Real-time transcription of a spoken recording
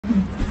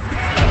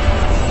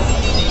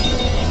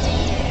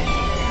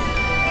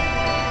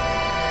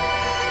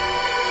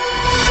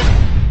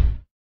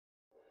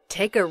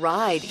Take a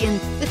ride in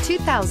the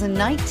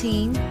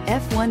 2019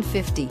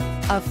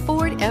 F-150. A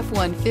Ford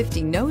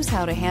F-150 knows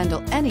how to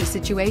handle any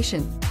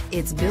situation.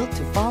 It's built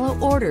to follow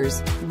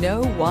orders,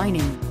 no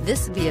whining.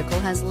 This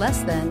vehicle has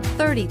less than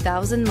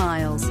 30,000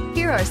 miles.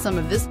 Here are some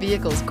of this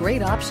vehicle's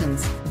great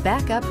options: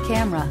 backup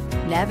camera,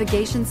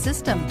 navigation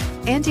system,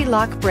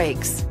 anti-lock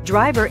brakes,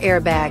 driver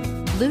airbag,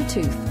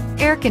 Bluetooth,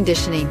 air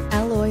conditioning,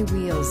 alloy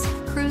wheels,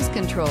 cruise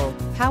control,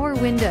 power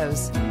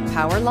windows,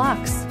 power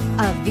locks.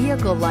 A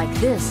vehicle like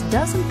this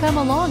doesn't come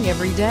along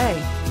every day.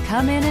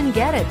 Come in and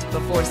get it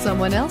before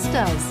someone else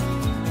does.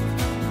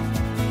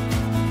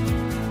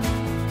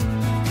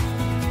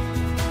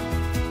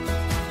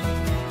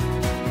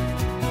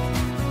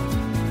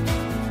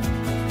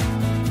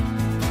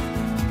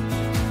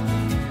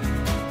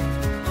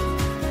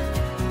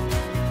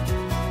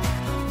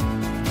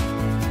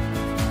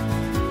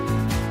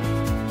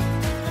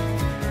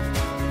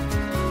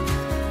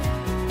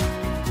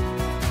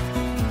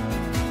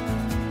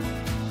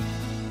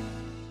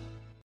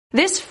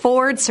 This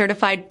Ford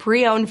certified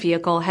pre-owned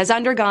vehicle has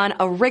undergone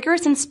a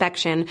rigorous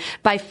inspection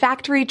by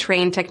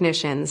factory-trained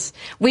technicians.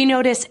 We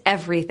notice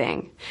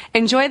everything.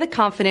 Enjoy the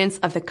confidence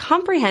of the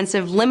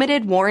comprehensive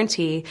limited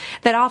warranty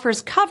that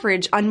offers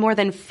coverage on more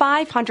than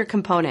 500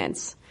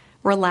 components.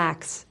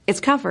 Relax, it's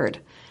covered.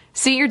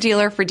 See your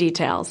dealer for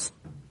details.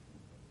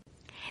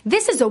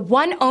 This is a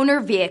one-owner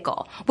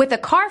vehicle with a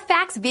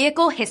CARFAX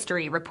Vehicle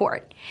History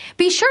Report.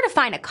 Be sure to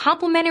find a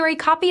complimentary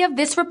copy of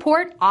this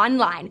report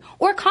online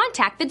or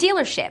contact the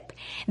dealership.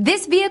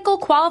 This vehicle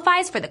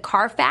qualifies for the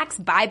CARFAX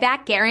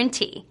Buyback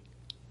Guarantee.